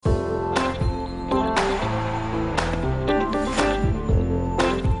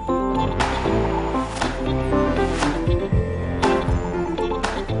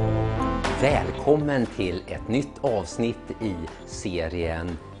välkommen till ett nytt avsnitt i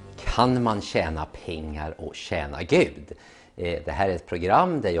serien Kan man tjäna pengar och tjäna Gud? Det här är ett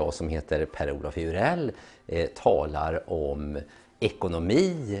program där jag som heter Per-Olof Jurell talar om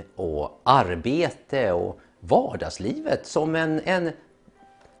ekonomi och arbete och vardagslivet som en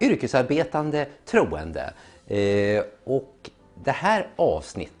yrkesarbetande troende. Och det här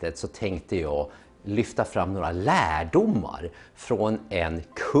avsnittet så tänkte jag lyfta fram några lärdomar från en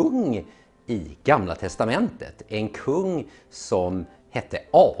kung i Gamla testamentet. En kung som hette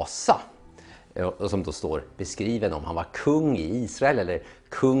Asa. Och som då står beskriven om han var kung i Israel eller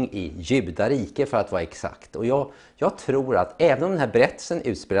kung i Judarike för att vara exakt. Och jag tror att även om den här berättelsen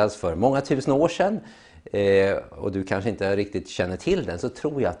utspelades för många tusen år sedan och du kanske inte riktigt känner till den, så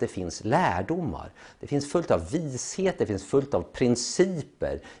tror jag att det finns lärdomar. Det finns fullt av vishet, det finns fullt av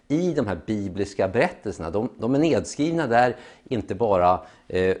principer i de här bibliska berättelserna. De är nedskrivna där inte bara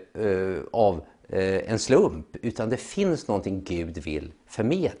av en slump, utan det finns någonting Gud vill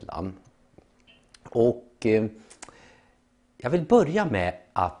förmedla. Och jag vill börja med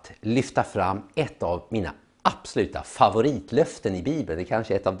att lyfta fram ett av mina absoluta favoritlöften i Bibeln. Det är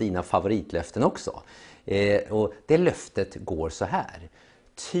kanske är ett av dina favoritlöften också. Och det löftet går så här.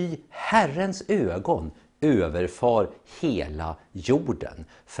 Ty Herrens ögon överfar hela jorden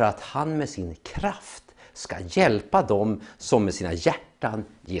för att han med sin kraft ska hjälpa dem som med sina hjärtan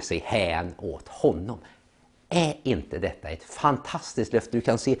ger sig hän åt honom. Är inte detta ett fantastiskt löfte? Du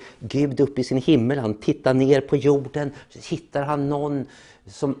kan se Gud uppe i sin himmel, han tittar ner på jorden, så hittar han någon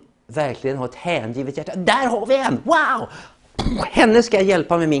som verkligen har ett hängivet hjärta. Där har vi en! Wow! Henne ska jag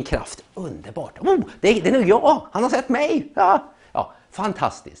hjälpa med min kraft. Underbart! Det är nog jag! Han har sett mig! Ja,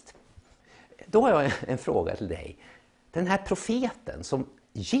 fantastiskt. Då har jag en fråga till dig. Den här profeten som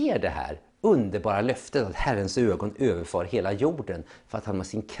ger det här underbara löftet att Herrens ögon överfar hela jorden för att han med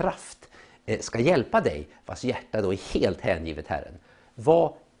sin kraft ska hjälpa dig, vars hjärta då är helt hängivet Herren.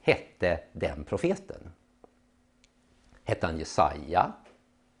 Vad hette den profeten? Hette han Jesaja?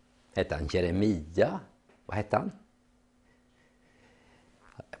 Hette han Jeremia? Vad hette han?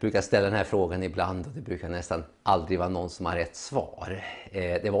 Jag brukar ställa den här frågan ibland och det brukar nästan aldrig vara någon som har rätt svar.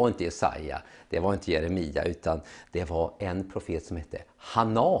 Det var inte Jesaja, det var inte Jeremia, utan det var en profet som hette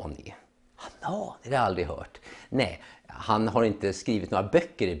Hanani. Hanani, det har jag aldrig hört. Nej, han har inte skrivit några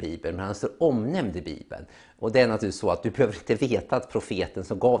böcker i Bibeln, men han står omnämnd i Bibeln. Och det är naturligtvis så att du behöver inte veta att profeten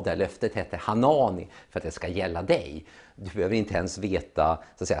som gav det här löftet hette Hanani för att det ska gälla dig. Du behöver inte ens veta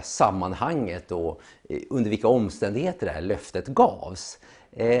så att säga, sammanhanget och under vilka omständigheter det här löftet gavs.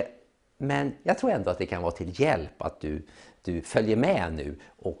 Men jag tror ändå att det kan vara till hjälp att du följer med nu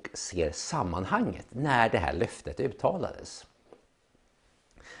och ser sammanhanget när det här löftet uttalades.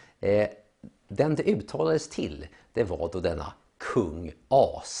 Den det uttalades till, det var då denna kung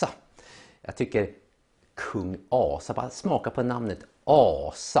Asa. Jag tycker kung Asa, bara smaka på namnet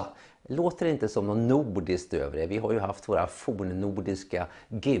Asa. Låter det inte som något nordiskt över det? Vi har ju haft våra fornnordiska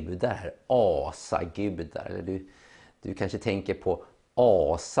gudar, Asa-gudar. Eller du kanske tänker på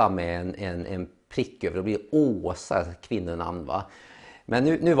Asa med en prick över, det blir Åsa, kvinnonamn va? Men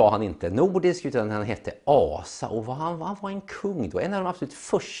nu var han inte nordisk utan han hette Asa, och han var en kung då. En av de absolut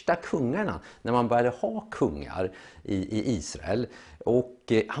första kungarna när man började ha kungar i Israel.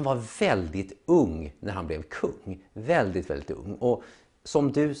 Och han var väldigt ung när han blev kung. Väldigt, väldigt ung. Och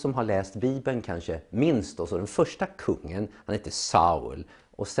som du som har läst Bibeln kanske minns då, så den första kungen, han hette Saul.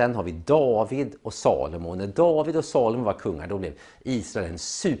 Och sen har vi David och Salomo. När David och Salomo var kungar, då blev Israel en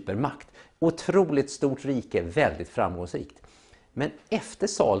supermakt. Otroligt stort rike, väldigt framgångsrikt. Men efter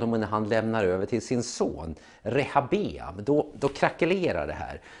Salomo, när han lämnar över till sin son Rehabeam, då krackelerar det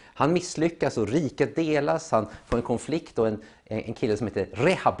här. Han misslyckas och riket delas, han får en konflikt och en kille som heter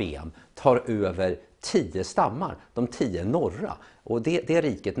Rehabeam tar över 10 stammar, de 10 norra. Och det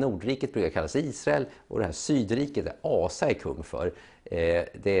riket, Nordriket, brukar kallas Israel, och det här Sydriket där Asa är kung för,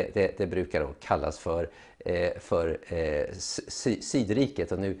 det brukar då kallas för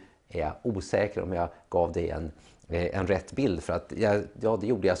Sydriket. Och nu är jag osäker om jag gav det en rätt bild, för att det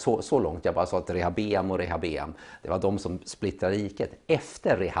gjorde jag så långt. Jag bara sa att Rehabeam och Rehabeam, det var de som splittrade riket.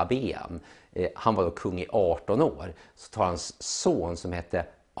 Efter Rehabeam, han var då kung i 18 år, så tar hans son som hette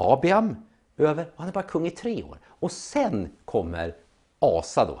Abiam över, och han är bara kung i 3 år. Och sen kommer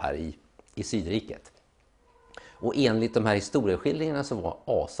Asa då här i Sydriket. Och enligt de här historieskildringarna så var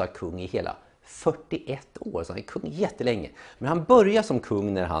Asa kung i hela 41 år, så han är kung jättelänge. Men han börjar som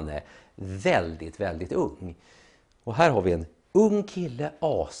kung när han är väldigt, väldigt ung. Och här har vi en ung kille,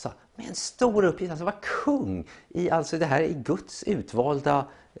 Asa, med en stor uppgift, alltså vara kung i alltså det här i Guds utvalda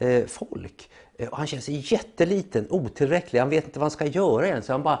folk. Och han känner sig jätteliten, otillräcklig, han vet inte vad han ska göra än.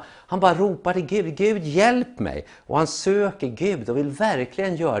 Så han bara ropar till Gud, Gud hjälp mig! Och han söker Gud och vill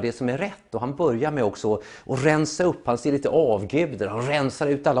verkligen göra det som är rätt. Och han börjar med också att rensa upp, han ser lite avgudar, han rensar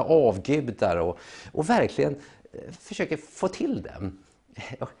ut alla avgudar och verkligen försöker få till dem.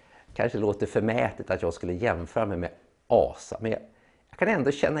 Kanske låter förmätet att jag skulle jämföra mig med Asa, men jag kan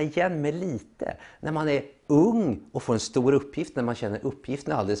ändå känna igen mig lite när man är ung och får en stor uppgift, när man känner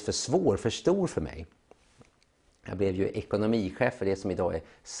uppgiften är alldeles för svår, för stor för mig. Jag blev ju ekonomichef för det som idag är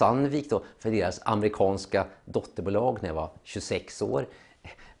Sandvik då, för deras amerikanska dotterbolag när jag var 26 år.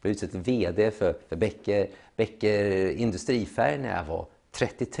 Jag blev utsedd till vd för Becker Industrifärg när jag var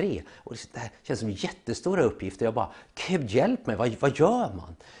 33. Och det här känns som jättestora uppgifter. Jag bara, Gud hjälp mig, vad gör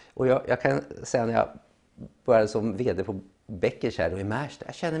man? Och jag kan säga när jag började som vd på Beckers här och i Märsta,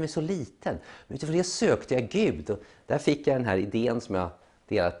 jag känner mig så liten. Men utifrån det sökte jag Gud och där fick jag den här idén som jag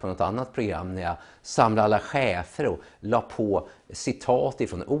delat på något annat program när jag samlade alla chefer och la på citat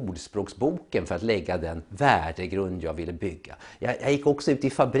ifrån ordspråksboken för att lägga den värdegrund jag ville bygga. Jag gick också ut i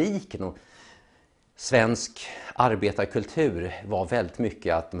fabriken och svensk arbetarkultur var väldigt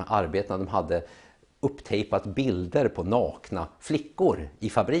mycket att de arbetarna de hade upptejpat bilder på nakna flickor i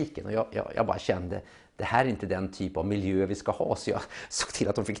fabriken och jag bara kände det här är inte den typ av miljö vi ska ha, så jag såg till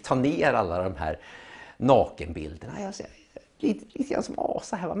att de fick ta ner alla de här nakenbilderna. Jag säger, lite grann som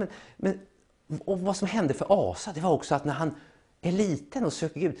Asa här. Och vad som hände för Asa, det var också att när han är liten och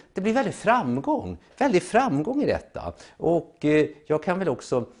söker Gud, det blir väldigt framgång i detta. Och jag kan väl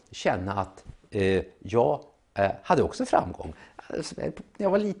också känna att jag hade också framgång. När jag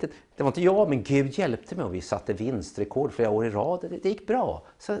var liten, det var inte jag, men Gud hjälpte mig och vi satte vinstrekord flera år i rad. Det gick bra.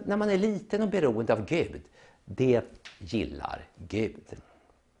 Så när man är liten och beroende av Gud, det gillar Gud.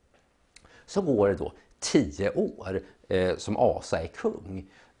 Så går det då 10 år som Asa är kung.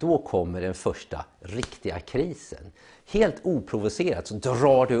 Då kommer den första riktiga krisen. Helt oprovocerat så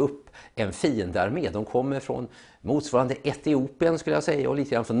drar det upp en fiendearmé. De kommer från motsvarande Etiopien skulle jag säga och lite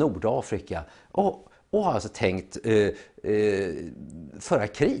grann från Nordafrika. Och har alltså tänkt föra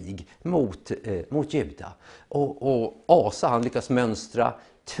krig mot Juda. Och Asa han lyckas mönstra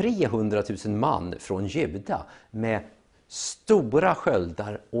 300 000 man från Juda med stora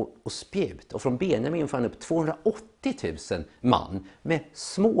sköldar och spjut. Och från Benjamin får han upp 280 000 man med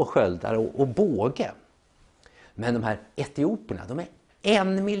små sköldar och båge. Men de här etioperna, de är 1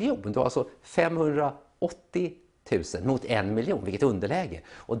 miljon. Det var alltså 580 000 mot 1 miljon, vilket underläge.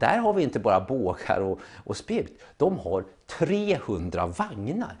 Och där har vi inte bara bågar och spjut. De har 300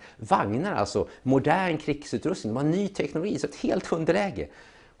 vagnar. Vagnar, alltså modern krigsutrustning. De har ny teknologi, så ett helt underläge.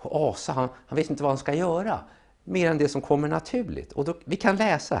 Och Asa, han vet inte vad han ska göra. Mer än det som kommer naturligt. Och då, vi kan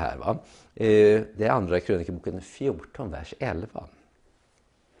läsa här, va? Det är andra krönikeboken 14, vers 11.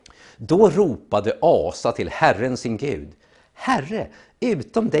 Då ropade Asa till Herren sin Gud. Herre,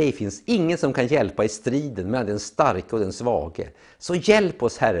 utom dig finns ingen som kan hjälpa i striden mellan den starka och den svage. Så hjälp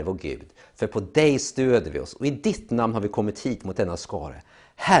oss, Herre vår Gud, för på dig stöder vi oss och i ditt namn har vi kommit hit mot denna skara.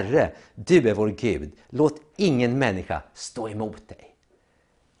 Herre, du är vår Gud, låt ingen människa stå emot dig.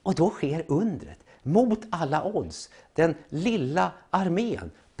 Och då sker undret. Mot alla odds, den lilla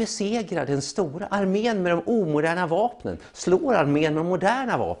armén besegrar den stora armén med de omoderna vapnen, slår armén med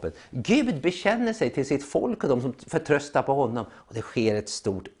moderna vapen. Gud bekänner sig till sitt folk och de som förtröstar på honom och det sker ett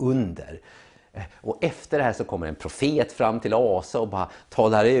stort under. Och efter det här så kommer en profet fram till Asa och bara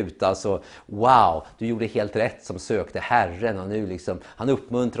talar ut, alltså wow, du gjorde helt rätt som sökte Herren, och nu liksom, han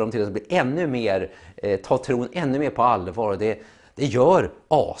uppmuntrar dem till att bli ännu mer, ta tron ännu mer på allvar, och det gör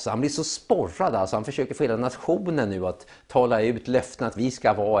Asa. Han blir så sporrad, alltså han försöker få hela nationen nu att tala ut löften att vi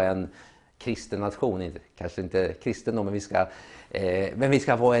ska vara en kristen nation, kanske inte kristen då, men vi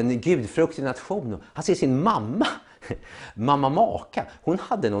ska vara en gudfruktig nation. Han ser sin mamma Maka, hon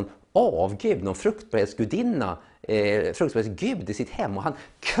hade någon avgud, någon fruktbarhetsgudinna, fruktbarhetsgud i sitt hem, och han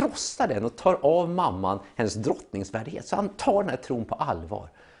krossar den och tar av mamman hennes drottningsvärdighet, så han tar den här tron på allvar.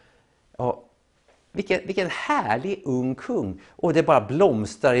 Och vilken härlig ung kung, och det bara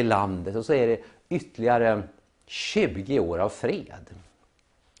blomstrar i landet, och så är det ytterligare 20 år av fred.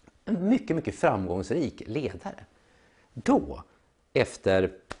 En mycket, mycket framgångsrik ledare. Då,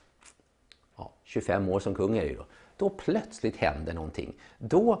 efter 25 år som kung är det då plötsligt händer någonting.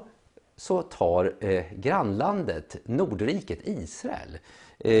 Då så tar grannlandet, Nordriket, Israel,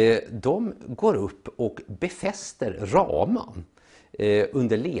 de går upp och befäster Rama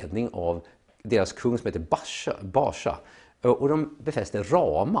under ledning av deras kung som heter Basha. Och de befäster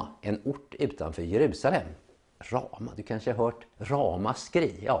Rama, en ort utanför Jerusalem. Rama, du kanske har hört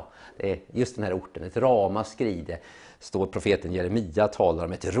ramaskri. Ja, det är just den här orten, ett ramaskri. Det står profeten Jeremia talar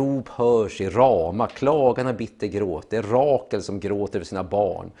om ett rop hörs i Rama, klagan och bitter gråt. Det är Rakel som gråter över sina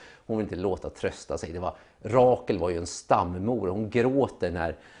barn. Hon vill inte låta trösta sig. Rakel var ju en stammor. Hon gråter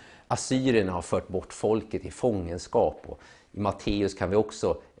när assyrierna har fört bort folket i fångenskap. Och i Matteus kan vi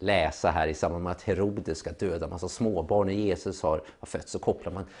också läsa här i samband med att Herodes ska döda massa småbarn när Jesus har fötts, så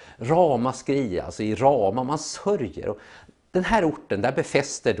kopplar man ramaskri, alltså i Rama, man sörjer. Och den här orten, där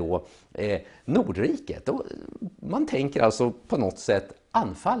befäster då Nordriket. Och man tänker alltså på något sätt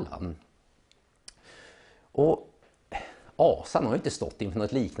anfalla. Och Asan har ju inte stått inför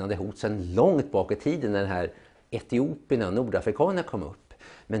något liknande hot sedan långt bak i tiden när den här Etiopierna och nordafrikanerna kom upp.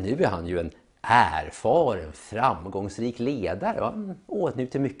 Men nu är han ju en erfaren, framgångsrik ledare och han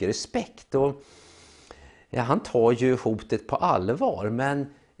åtnjuter mycket respekt. Och han tar ju hotet på allvar,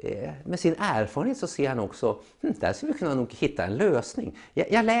 men med sin erfarenhet så ser han också där ska vi kunna nog hitta en lösning.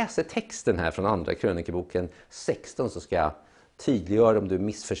 Jag läser texten här från andra krönikeboken 16, så ska jag tydliggöra om du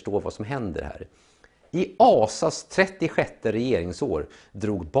missförstår vad som händer här. I Asas 36 regeringsår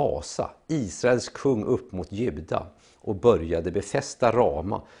drog Basa, Israels kung, upp mot Juda och började befästa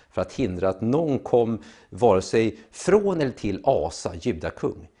Rama för att hindra att någon kom vare sig från eller till Asa,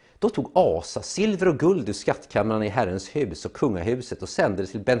 judakung. Då tog Asa silver och guld ur skattkamrarna i Herrens hus och kungahuset och sände det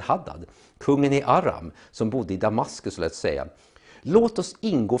till Ben-Hadad, kungen i Aram, som bodde i Damaskus, lät säga: låt oss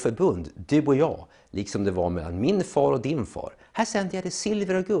ingå förbund, du och jag, liksom det var mellan min far och din far. Här sänder jag dig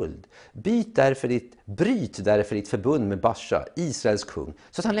silver och guld. Bryt därför ditt förbund med Basha, Israels kung,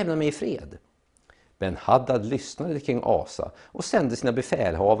 så att han lämnar mig i fred. Ben-Hadad lyssnade kring Asa och sände sina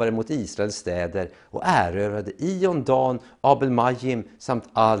befälhavare mot Israels städer och erövrade Ion, Dan, Abel-Majim samt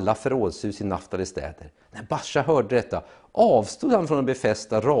alla förrådshus i Naftalis städer. När Basha hörde detta avstod han från att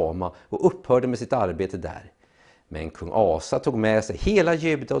befästa Rama och upphörde med sitt arbete där. Men kung Asa tog med sig hela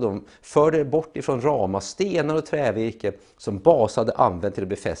Juda och de förde bort ifrån Rama stenar och trävirke som Basa hade använt till att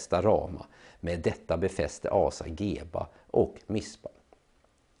befästa Rama. Med detta befäste Asa Geba och Mispa.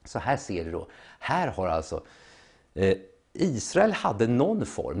 Så här ser du då, här har alltså Israel hade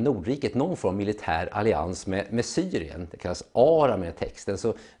Nordriket någon form av militär allians med Syrien. Det kallas Aram i texten.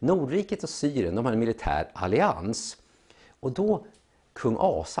 Så Nordriket och Syrien, de har en militär allians. Och då kung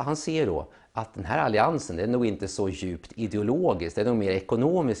Asa, han ser då att den här alliansen, det är nog inte så djupt ideologiskt, det är nog mer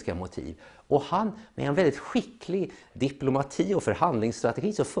ekonomiska motiv. Och han, med en väldigt skicklig diplomati och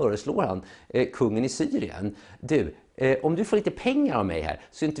förhandlingsstrategi, så föreslår han kungen i Syrien: du, om du får lite pengar av mig här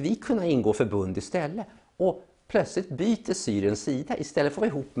så inte vi kunna ingå förbund istället. Och plötsligt byter Syriens sida. Istället för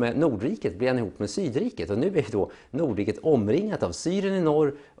att vara ihop med Nordriket blir han ihop med Sydriket. Och nu är då Nordriket omringat av Syrien i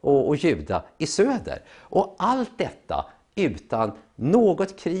norr och Juda i söder. Och allt detta utan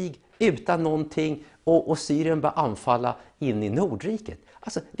något krig, utan någonting, och Syrien börjar anfalla in i Nordriket.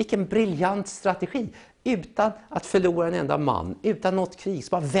 Alltså vilken briljant strategi! Utan att förlora en enda man, utan något krig, så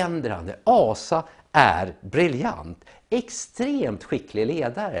bara vänder han det. Asa är briljant, extremt skicklig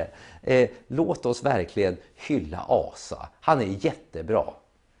ledare. Låt oss verkligen hylla Asa. Han är jättebra.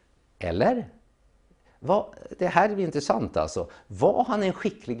 Eller? Det här är intressant alltså. Var han en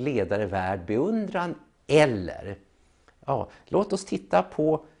skicklig ledare värd beundran, eller? Ja, låt oss titta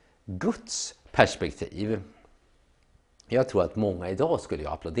på Guds perspektiv. Jag tror att många idag skulle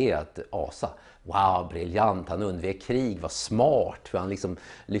ha applåderat Asa. Wow, briljant, han undvek krig, vad smart, hur han liksom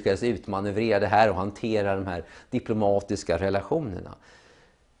lyckades utmanövrera det här och hantera de här diplomatiska relationerna.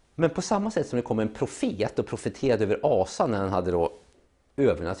 Men på samma sätt som det kom en profet och profeterade över Asa när han hade då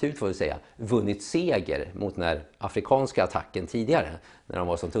övernaturligt, får vi säga, vunnit seger mot den här afrikanska attacken tidigare, när de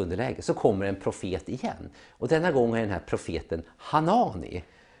var sånt underläge, så kommer en profet igen. Och denna gång är den här profeten Hanani.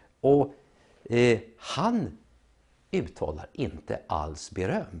 Och han uttalar inte alls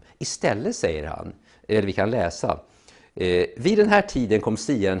beröm. Istället säger han, eller vi kan läsa: vid den här tiden kom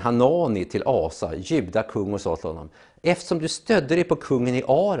siaren Hanani till Asa, Juda kung, och sa till honom: eftersom du stödde dig på kungen i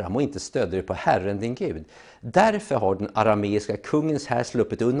Aram och inte stödde dig på Herren din Gud, därför har den arameiska kungens här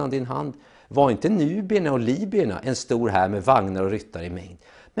sluppit undan din hand. Var inte nubierna och libyerna en stor här med vagnar och ryttare i mängd?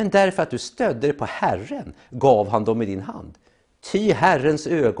 Men därför att du stödde dig på Herren gav han dem i din hand. Ty Herrens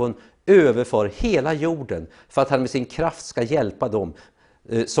ögon överför hela jorden för att han med sin kraft ska hjälpa dem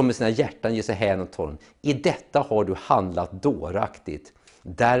som med sina hjärtan ger sig hän åt honom. I detta har du handlat dåraktigt.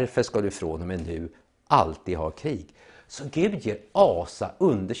 Därför ska du från och med nu alltid ha krig. Så Gud ger Asa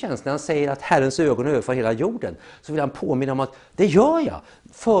undertjänst. När han säger att Herrens ögon överför hela jorden, så vill han påminna om att det gör jag.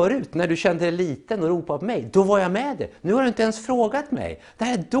 Förut när du kände dig liten och ropade på mig, då var jag med dig. Nu har du inte ens frågat mig. Det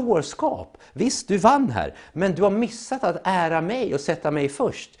här är dårskap. Visst, du vann här, men du har missat att ära mig och sätta mig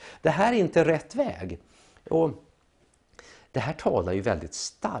först. Det här är inte rätt väg. Och det här talar ju väldigt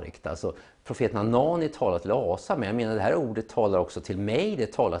starkt. Alltså, profeten Hanani talar till Asa, men jag menar det här ordet talar också till mig,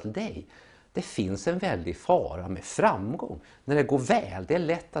 det talar till dig. Det finns en väldig fara med framgång. När det går väl, det är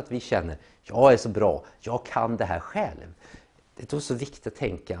lätt att vi känner, jag är så bra, jag kan det här själv. Det är då så viktigt att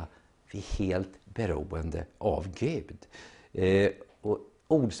tänka, vi är helt beroende av Gud. Och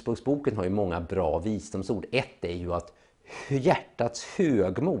Ordspråksboken har ju många bra visdomsord. Ett är ju att hjärtats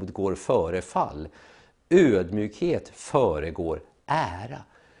högmod går före fall. Ödmjukhet föregår ära.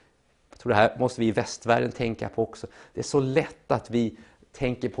 Jag tror det här måste vi i västvärlden tänka på också. Det är så lätt att vi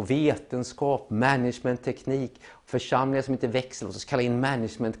tänker på vetenskap, managementteknik, församlingar som inte växer. Låt oss kalla in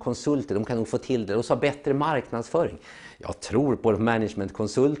managementkonsulter, de kan nog få till det. Och så ha bättre marknadsföring. Jag tror på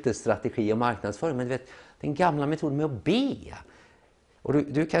managementkonsulters strategi och marknadsföring, men du vet, den gamla metoden med att be. Och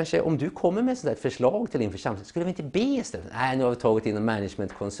du kanske, om du kommer med ett förslag till din församling, skulle vi inte be istället? Nej, nu har vi tagit in en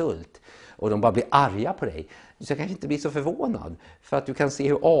managementkonsult och de bara blir arga på dig. Så jag kanske inte blir så förvånad, för att du kan se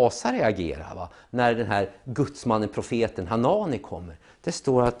hur Asa reagerar, va? När den här gudsmannen, profeten Hanani kommer. Det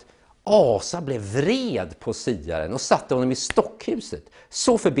står att Asa blev vred på siaren och satte honom i stockhuset.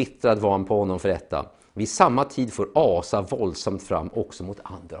 Så förbittrad var han på honom för detta. Vid samma tid får Asa våldsamt fram också mot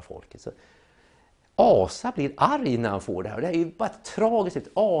andra folket. Så Asa blir arg när han får det här. Det är ju bara tragiskt.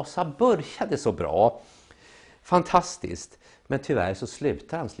 Asa började så bra. Fantastiskt. Men tyvärr så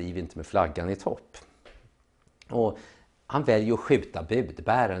slutar hans liv inte med flaggan i topp. Och han väljer att skjuta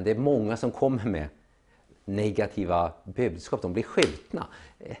budbäraren. Det är många som kommer med negativa budskap. De blir skjutna.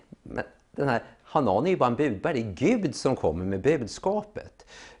 Men den här Hanani är ju bara en budbärare. Det är Gud som kommer med budskapet.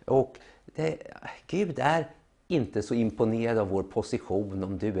 Och Gud är inte så imponerad av vår position,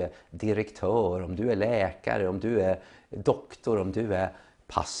 om du är direktör, om du är läkare, om du är doktor, om du är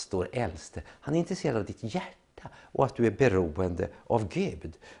pastor, äldste. Han är intresserad av ditt hjärta och att du är beroende av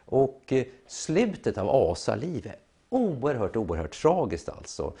Gud. Och slutet av Asa liv är oerhört tragiskt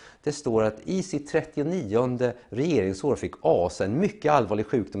alltså. Det står att i sitt 39:e regeringsår fick Asa en mycket allvarlig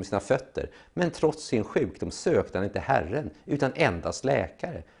sjukdom i sina fötter. Men trots sin sjukdom sökte han inte Herren utan endast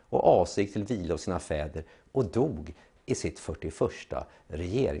läkare. Och Asa gick till vila hos sina fäder och dog i sitt 41:a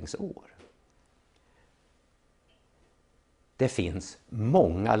regeringsår. Det finns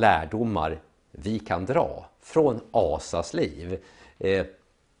många lärdomar vi kan dra från Asas liv.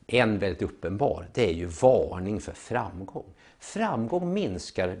 En väldigt uppenbar, det är ju varning för framgång. Framgång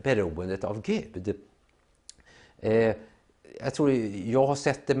minskar beroendet av Gud. Jag har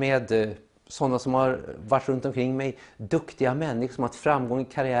sett det med sådana som har varit runt omkring mig, duktiga människor som har haft framgång i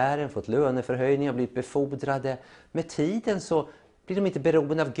karriären, fått löneförhöjningar, blivit befordrade. Med tiden så blir de inte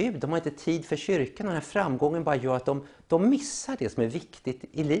beroende av Gud, de har inte tid för kyrkan, och den här framgången bara gör att de missar det som är viktigt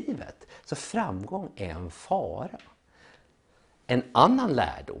i livet. Så framgång är en fara. En annan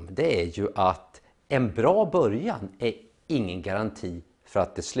lärdom, det är ju att en bra början är ingen garanti för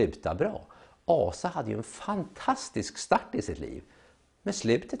att det slutar bra. Asa hade ju en fantastisk start i sitt liv. Men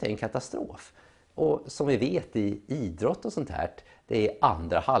slutet är en katastrof. Och som vi vet i idrott och sånt här, det är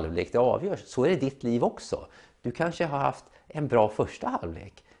andra halvlek det avgörs. Så är det i ditt liv också. Du kanske har haft en bra första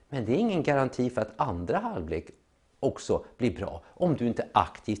halvlek, men det är ingen garanti för att andra halvlek också blir bra om du inte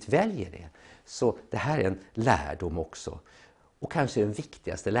aktivt väljer det. Så det här är en lärdom också. Och kanske den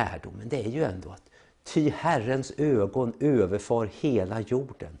viktigaste lärdomen, det är ju ändå att ty Herrens ögon överfar hela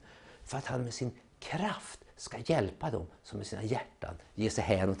jorden, för att han med sin kraft ska hjälpa dem som med sina hjärtan ger sig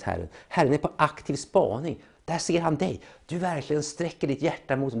hän åt Herren. Herren är på aktiv spaning. Där ser han dig. Du verkligen sträcker ditt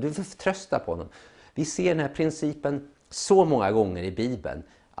hjärta mot honom. Du förtröstar på honom. Vi ser den här principen så många gånger i Bibeln.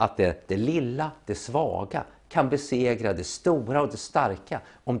 Att det lilla, det svaga kan besegra det stora och det starka.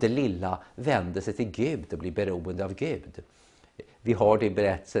 Om det lilla vänder sig till Gud och blir beroende av Gud. Vi har det i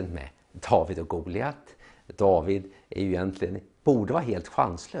berättelsen med David och Goliat. David är ju egentligen, borde vara helt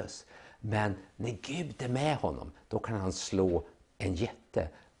chanslös. Men när Gud är med honom, då kan han slå en jätte.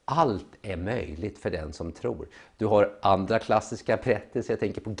 Allt är möjligt för den som tror. Du har andra klassiska berättelser. Jag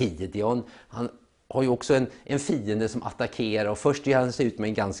tänker på Gideon. Han har ju också en fiende som attackerar. Och först gör han sig ut med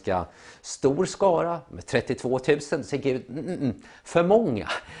en ganska stor skara. Med 32 000. Då säger Gud, för många.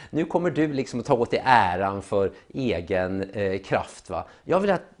 Nu kommer du liksom att ta åt dig äran för egen kraft. Va? Jag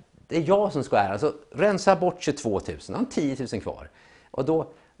vill att det är jag som ska ha äran. Så rensa bort 22 000. Han har 10 000 kvar. Och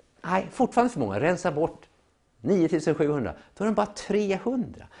då... Nej, fortfarande för många. Rensa bort 9700. Då är det bara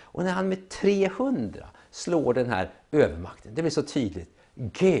 300. Och när han med 300 slår den här övermakten, det blir så tydligt.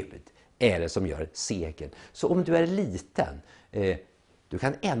 Gud är det som gör segern. Så om du är liten, du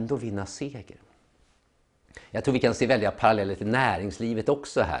kan ändå vinna seger. Jag tror vi kan se väldiga paralleller till näringslivet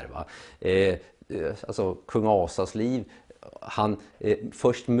också här. Va? Alltså kung Asas liv.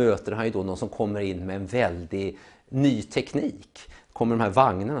 först möter han ju då någon som kommer in med en väldigt ny teknik. Kommer de här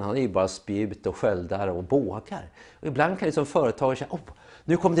vagnarna, han är ju bara spjut och sköldar och bågar. Och ibland kan liksom företagare säga,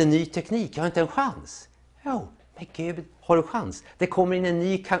 nu kommer det en ny teknik, jag har inte en chans. Jo, men Gud, har du chans? Det kommer in en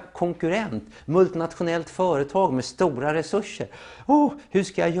ny konkurrent, multinationellt företag med stora resurser. Hur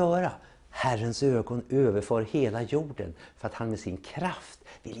ska jag göra? Herrens ögon överför hela jorden för att han med sin kraft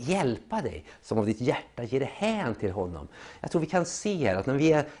vill hjälpa dig, som av ditt hjärta ger dig hän till honom. Jag tror vi kan se att när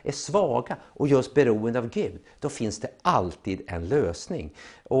vi är svaga och just beroende av Gud, då finns det alltid en lösning.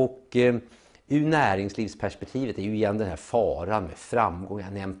 Och ur näringslivsperspektivet är ju igen den här faran med framgång,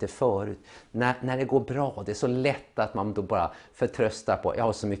 jag nämnde det förut. När det går bra, det är så lätt att man då bara förtröstar på, jag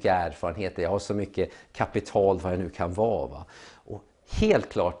har så mycket erfarenheter, jag har så mycket kapital, vad jag nu kan vara. Va? Och helt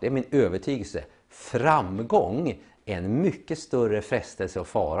klart, det är min övertygelse, framgång är en mycket större frestelse och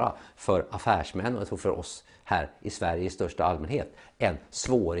fara för affärsmän och jag tror för oss här i Sverige i största allmänhet än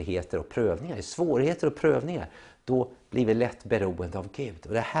svårigheter och prövningar. I svårigheter och prövningar, då blir vi lätt beroende av Gud.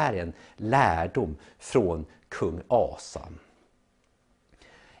 Och det här är en lärdom från kung Asa.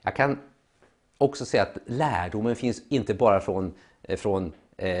 Jag kan också säga att lärdomen finns inte bara från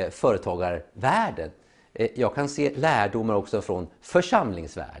företagarvärlden. Jag kan se lärdomar också från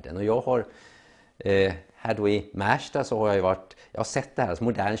församlingsvärlden. Och jag har här då i Märsta så har jag har sett det här som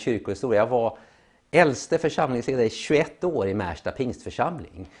modern kyrkohistoria. Jag var äldste församlingsledare i 21 år i Märsta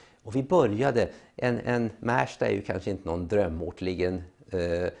pingstförsamling. Och vi började, Märsta är ju kanske inte någon drömort, ligger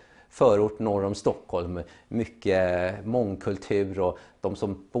förort norr om Stockholm, mycket mångkultur och de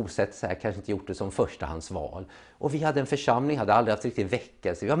som bosätter sig här kanske inte gjort det som förstahandsval. Och vi hade en församling, hade aldrig haft riktigt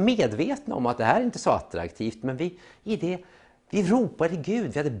väckelse. Vi var medvetna om att det här är inte så attraktivt, men vi ropade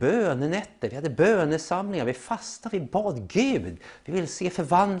Gud, vi hade bönenätter, vi hade bönesamlingar, vi fastade, vi bad Gud. Vi vill se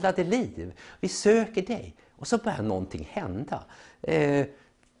förvandlade liv. Vi söker dig. Och så börjar någonting hända.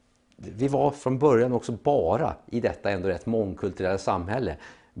 Vi var från början också bara i detta ändå rätt mångkulturella samhälle.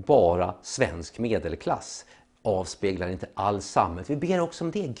 Bara svensk medelklass avspeglar inte all samhället. Vi ber också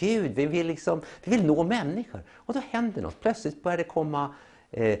om det. Gud, vi vill nå människor. Och då händer något. Plötsligt börjar det komma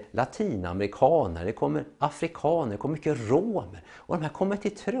latinamerikaner, det kommer afrikaner, det kommer mycket romer. Och de här kommer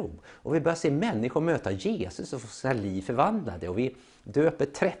till tro. Och vi börjar se människor möta Jesus och få sina liv förvandlade. Och vi döper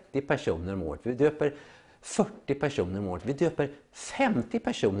 30 personer om året. Vi döper 40 personer om året. Vi döper 50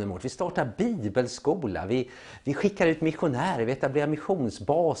 personer om året. Vi startar bibelskola. Vi skickar ut missionärer. Vi etablerar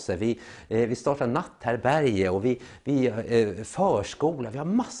missionsbaser. Vi startar natthärbärge och vi förskola. Vi har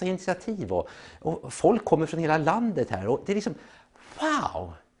massa initiativ. Och folk kommer från hela landet här. Och det är liksom,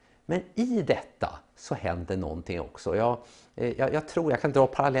 wow! Men i detta så händer någonting också. Jag tror jag kan dra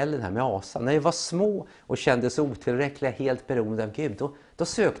parallellen här med Asa. När vi var små och kändes otillräckliga, helt beroende av Gud, då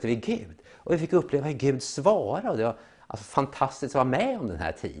sökte vi Gud. Och vi fick uppleva hur Gud svarade. Och det var fantastiskt att vara med om den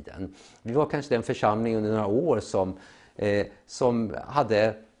här tiden. Vi var kanske den församling under några år som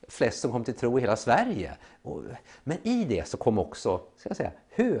hade flest som kom till tro i hela Sverige. Men i det så kom också, ska jag säga,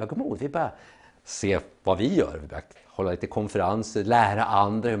 högmod. Vi bara se vad vi gör. Vi börjar hålla lite konferenser, lära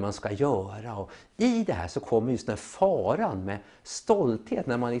andra hur man ska göra. Och i det här så kommer just den här faran med stolthet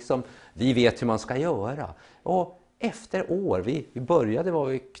när man vi vet hur man ska göra. Och efter år, vi började var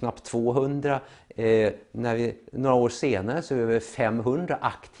vi knappt 200, några år senare så är vi över 500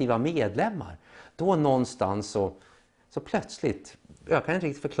 aktiva medlemmar. Då någonstans så plötsligt, jag kan inte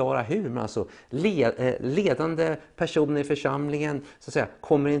riktigt förklara hur, men alltså ledande personer i församlingen så att säga,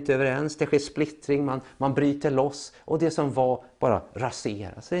 kommer inte överens, det sker splittring, man bryter loss och det som var bara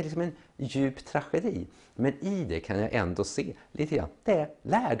raseras. Så det är liksom en djup tragedi. Men i det kan jag ändå se lite grann, det är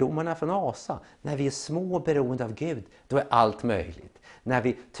lärdomarna från Asa. När vi är små beroende av Gud, då är allt möjligt. När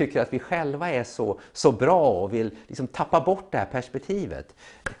vi tycker att vi själva är så bra och vill tappa bort det här perspektivet,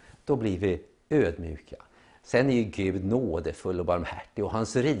 då blir vi ödmjuka. Sen är ju Gud nådefull och barmhärtig och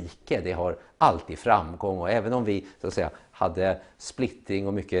hans rike, det har alltid framgång. Och även om vi så att säga hade splittring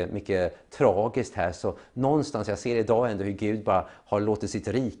och mycket, mycket tragiskt här, så någonstans, jag ser idag ändå hur Gud bara har låtit sitt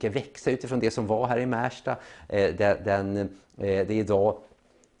rike växa utifrån det som var här i Märsta. Det är idag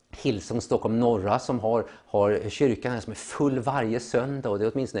Hillsong Stockholm norra som har kyrkan här som är full varje söndag, och det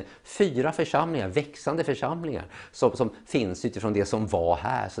är åtminstone 4 församlingar, växande församlingar som finns utifrån det som var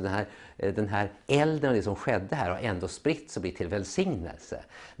här. Så den här elden och det som skedde här har ändå spritts och blivit till välsignelse.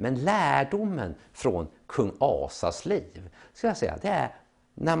 Men lärdomen från kung Asas liv, ska jag säga, det är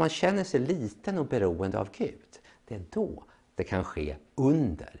när man känner sig liten och beroende av Gud, det är då det kan ske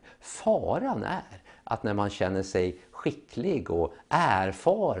under. Faran är att när man känner sig skicklig och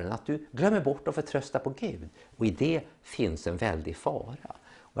erfaren, att du glömmer bort att förtrösta på Gud. Och i det finns en väldig fara.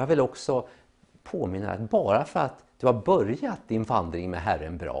 Och jag vill också påminna att bara för att du har börjat din vandring med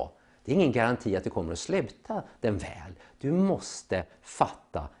Herren bra, det är ingen garanti att du kommer att sluta den väl. Du måste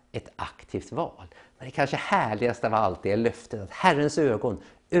fatta ett aktivt val. Men det kanske härligaste av allt är löftet att Herrens ögon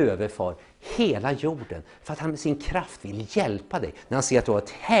överfar hela jorden för att han med sin kraft vill hjälpa dig. När han ser att du har ett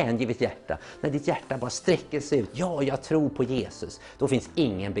hängivet hjärta, när ditt hjärta bara sträcker sig ut, ja, jag tror på Jesus, då finns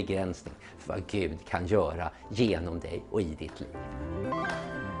ingen begränsning för vad Gud kan göra genom dig och i ditt liv.